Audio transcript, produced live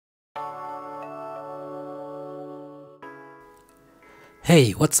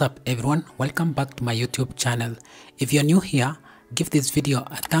Hey, what's up everyone? Welcome back to my YouTube channel. If you're new here, give this video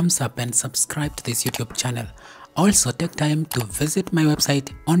a thumbs up and subscribe to this YouTube channel. Also, take time to visit my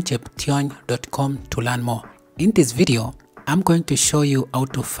website oncheption.com to learn more. In this video, I'm going to show you how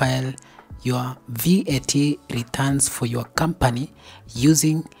to file your VAT returns for your company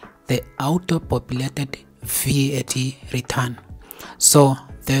using the auto-populated VAT return. So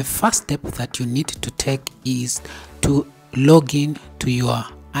the first step that you need to take is to log in to your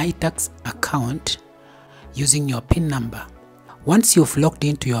iTax account using your PIN number. Once you've logged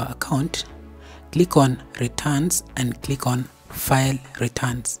into your account, click on Returns and click on File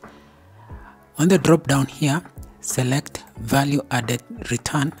Returns. On the drop down here, select Value Added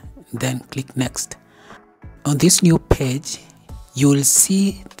Return, then click Next. On this new page, you will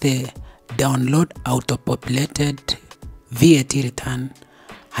see the Download Auto-Populated VAT Return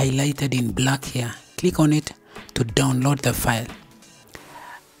highlighted in black here. Click on it to download the file,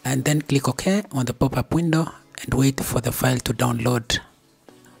 and then click OK on the pop-up window and wait for the file to download.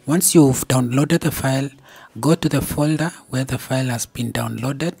 Once you've downloaded the file, go to the folder where the file has been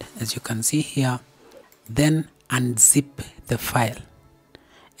downloaded, as you can see here, then unzip the file.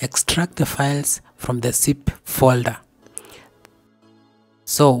 Extract the files from the zip folder.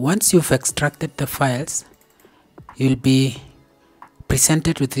 So once you've extracted the files, you'll be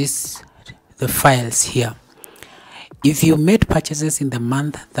presented with the files here. If you made purchases in the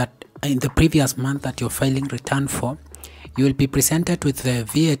previous month that you're filing return for, you will be presented with the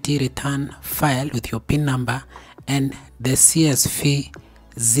VAT return file with your PIN number and the CSV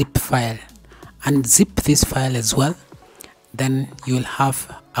zip file. Unzip this file as well, then you will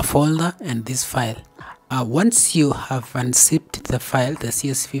have a folder and this file. Once you have unzipped the file, the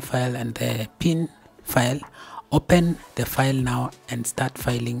CSV file and the PIN file, open the file now and start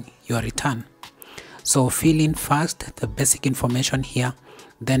filing your return. So fill in first the basic information here,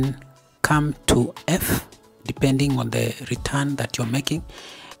 then come to F depending on the return that you're making,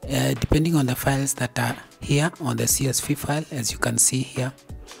 depending on the files that are here on the CSV file. As you can see here,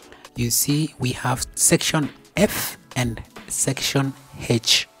 you see we have section F and section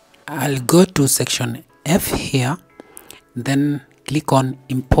H. I'll go to section F here, then click on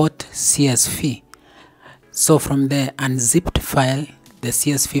Import CSV. So from the unzipped file, the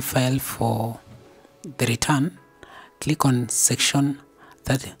CSV file for the return, click on section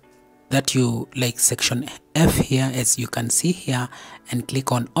that you like, section F here, as you can see here, and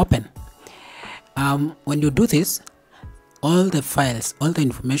click on Open. When you do this, all the files, all the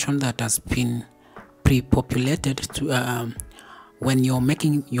information that has been pre-populated to when you're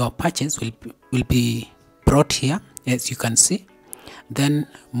making your purchase will be brought here, as you can see. Then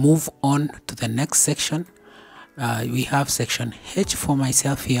move on to the next section. We have section H for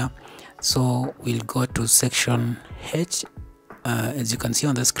myself here, so we'll go to section H, as you can see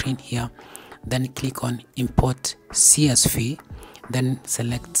on the screen here. Then click on Import CSV, then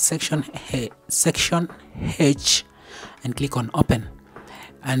select section H and click on Open.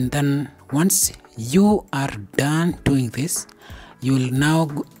 And then once you are done doing this, you will now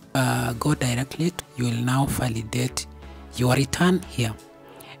go directly you will now validate your return here,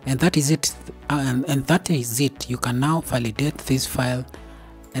 and that is it. You can now validate this file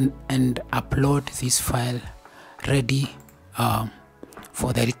and upload this file ready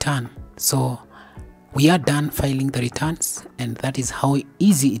for the return. So we are done filing the returns, and that is how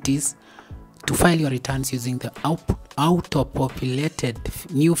easy it is to file your returns using the auto-populated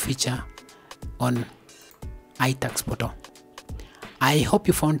new feature on iTax portal. I hope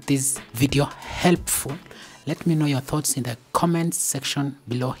you found this video helpful. Let me know your thoughts in the comments section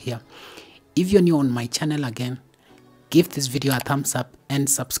below here. If you're new on my channel again, give this video a thumbs up and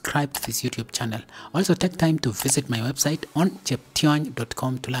subscribe to this YouTube channel. Also take time to visit my website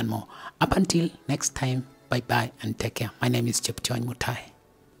oncheption.com to learn more. Up until next time, bye bye and take care. My name is Cheption Mutai.